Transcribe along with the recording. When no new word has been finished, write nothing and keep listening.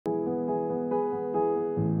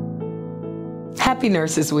Happy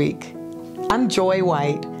Nurses Week. I'm Joy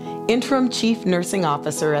White, Interim Chief Nursing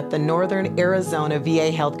Officer at the Northern Arizona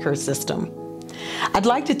VA Healthcare System. I'd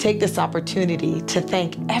like to take this opportunity to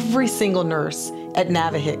thank every single nurse at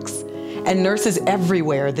Navihix and nurses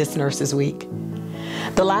everywhere this Nurses Week.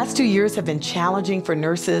 The last 2 years have been challenging for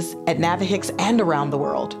nurses at Navihix and around the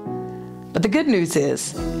world. But the good news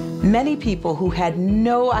is, many people who had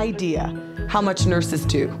no idea how much nurses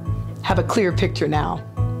do have a clear picture now.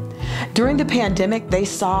 During the pandemic, they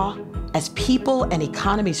saw, as people and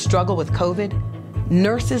economies struggle with COVID,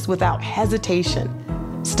 nurses without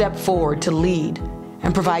hesitation step forward to lead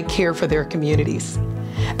and provide care for their communities.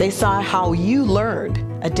 They saw how you learned,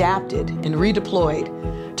 adapted, and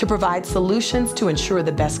redeployed to provide solutions to ensure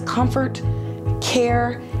the best comfort,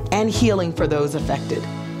 care, and healing for those affected.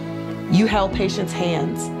 You held patients'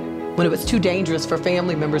 hands when it was too dangerous for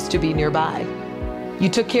family members to be nearby. You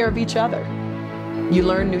took care of each other. You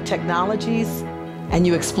learned new technologies, and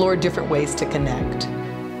you explored different ways to connect.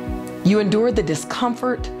 You endured the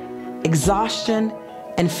discomfort, exhaustion,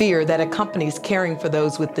 and fear that accompanies caring for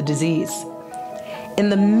those with the disease. In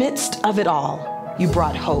the midst of it all, you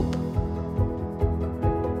brought hope.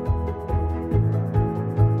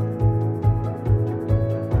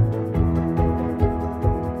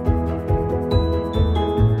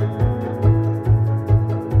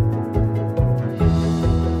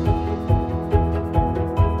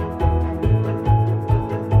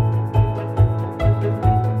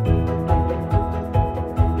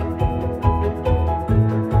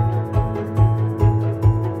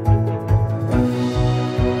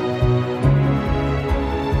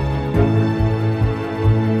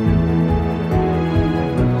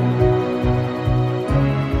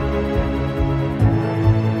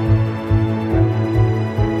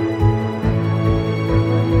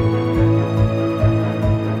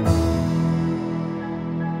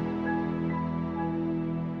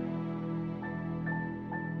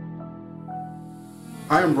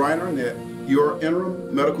 I am Brian Arnett, your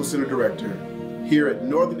Interim Medical Center Director here at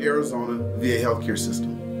Northern Arizona VA Healthcare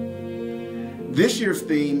System. This year's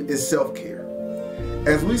theme is self-care.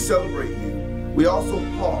 As we celebrate you, we also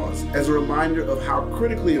pause as a reminder of how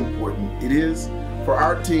critically important it is for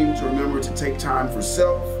our team to remember to take time for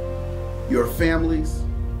self, your families,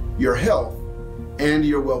 your health, and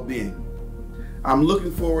your well-being. I'm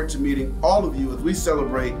looking forward to meeting all of you as we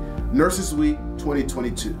celebrate Nurses Week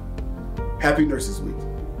 2022. Happy Nurses Week.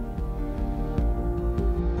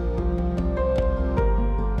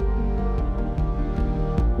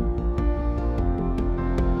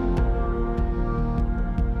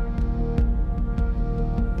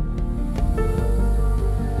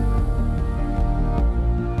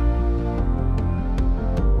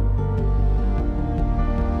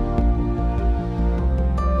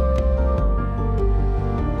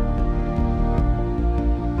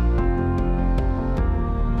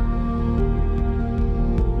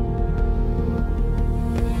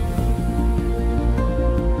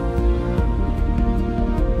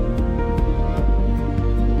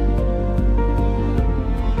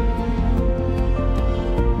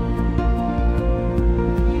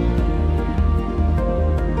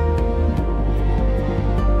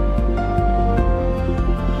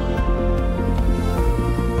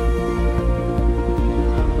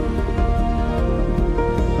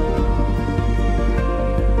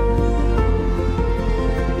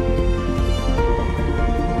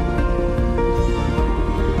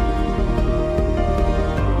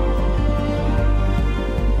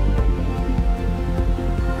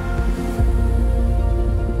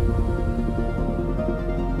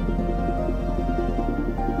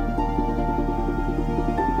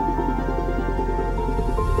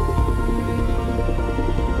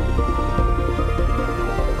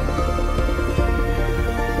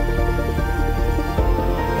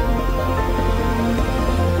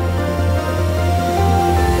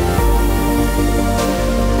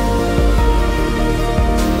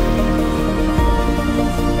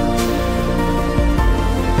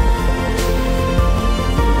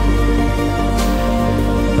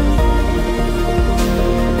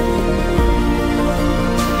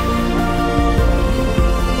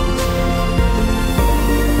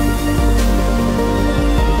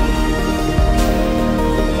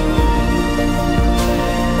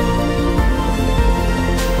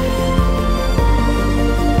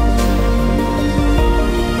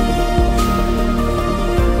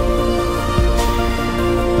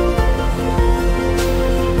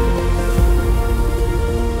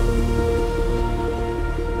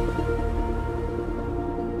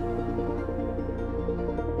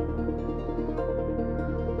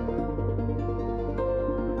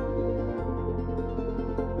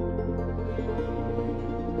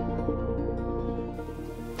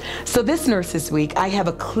 So this Nurses Week, I have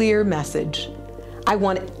a clear message. I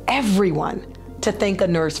want everyone to thank a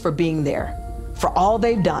nurse for being there, for all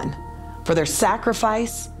they've done, for their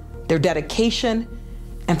sacrifice, their dedication,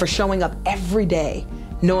 and for showing up every day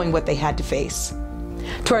knowing what they had to face.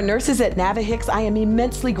 To our nurses at Navihix, I am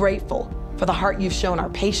immensely grateful for the heart you've shown our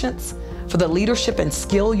patients, for the leadership and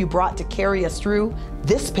skill you brought to carry us through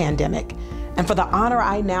this pandemic, and for the honor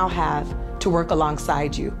I now have to work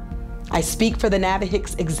alongside you. I speak for the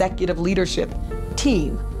Navihix executive leadership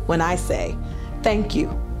team when I say, thank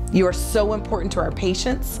you. You are so important to our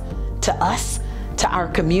patients, to us, to our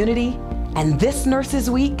community, and this Nurses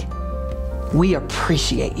Week, we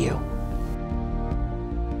appreciate you.